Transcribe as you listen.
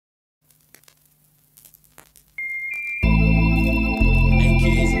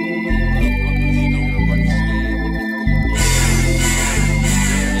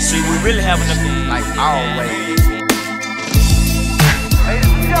really having a big, like always. Ladies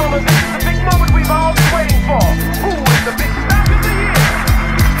and gentlemen, this is the big moment we've all been waiting for. Who is the big smack of the year?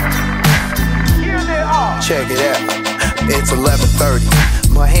 Here they are. Check it out, it's 11:30.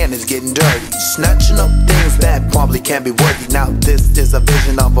 My hand is getting dirty, snatching up things that probably can't be worthy. Now this is a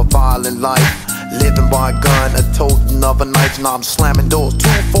vision of a violent life, living by a gun, a totem of a knife. Now I'm slamming doors, 2,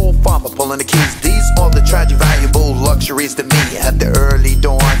 4, 5, I'm pulling the keys. These are the tragic, valuable luxuries to me at the early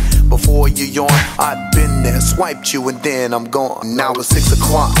dawn. Before you yawn, I've been there, swiped you and then I'm gone. Now it's 6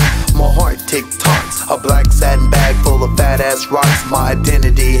 o'clock, my heart tick-tocks. A black satin bag full of fat-ass rocks. My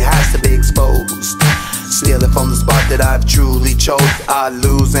identity has to be exposed. Stealing from the spot that I've truly chose. I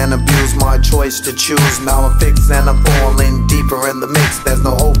lose and abuse my choice to choose. Now I'm fixed and I'm falling deeper in the mix. There's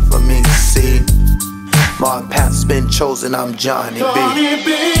no hope for me, see. My path's been chosen, I'm Johnny B. Johnny B,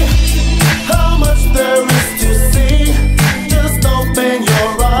 how much there is to see. Just open your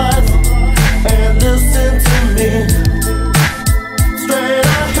eyes and listen to me. Straight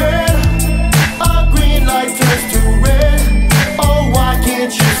ahead, a green light turns to red. Oh, why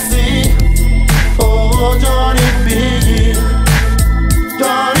can't you see? Oh, Johnny B,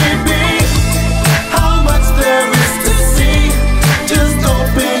 Johnny B, how much there is to see. Just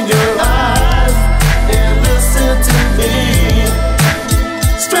open your eyes and listen to me.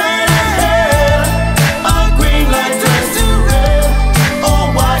 Straight ahead, a green light turns to red. Oh,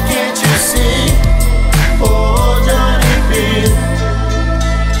 why can't you see? Oh, Johnny B.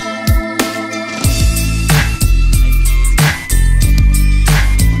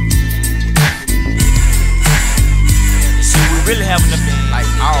 really having a big, like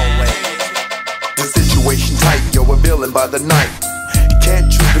always. The situation tight, yo, a villain by the night.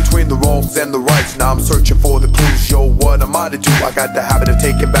 Can't choose between the wrongs and the rights. Now I'm searching for the clues, yo, what am I to do? I got the habit of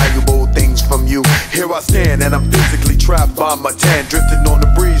taking valuable things from you. Here I stand and I'm physically trapped by my tan. Drifting on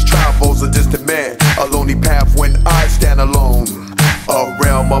the breeze, travels a distant man. A lonely path when I stand alone. A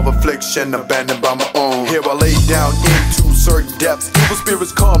realm of affliction, abandoned by my own. Here I lay down into certain depths. Evil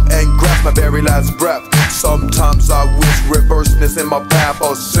spirits come and grasp my very last breath. Sometimes I wish reverseness in my path.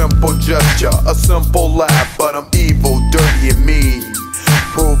 A simple gesture, a simple laugh. But I'm evil, dirty and mean.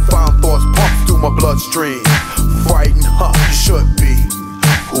 Profound thoughts pump through my bloodstream. Frightened, huh, you should be.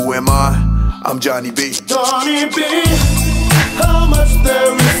 Who am I? I'm Johnny B. Johnny B, how much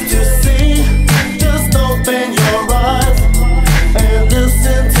there is to see. Just open your eyes and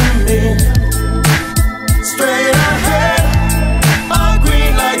listen to me. Straight ahead, a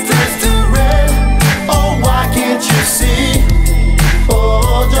green light turns to red. Oh, why can't you see?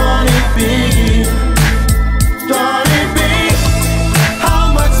 Oh, Johnny B, Johnny B,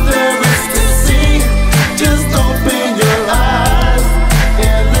 how much there is to see. Just open your eyes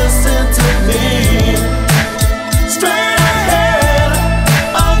and listen to me. Straight ahead,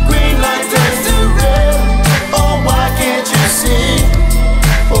 a green light turns to red. Oh, why can't you see?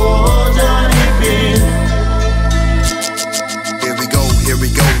 Oh, Johnny B. Here we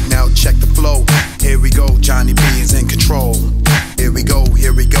go, now check the flow. Here we go, Johnny B is in control. Here we go,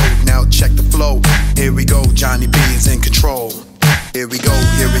 now check the flow. Here we go, Johnny B is in control. Here we go,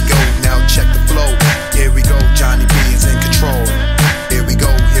 now check the flow. Here we go, Johnny B is in control. Here we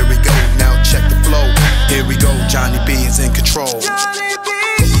go, now check the flow. Here we go, Johnny B is in control. Johnny B.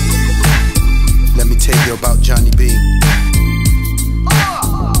 Let me tell you about Johnny B.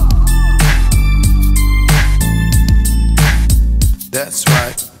 That's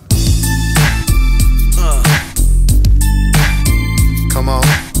right. Come on.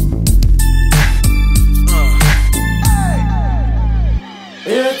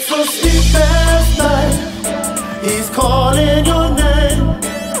 It's a sleepless night. He's calling your name.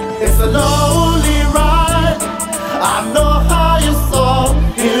 It's a long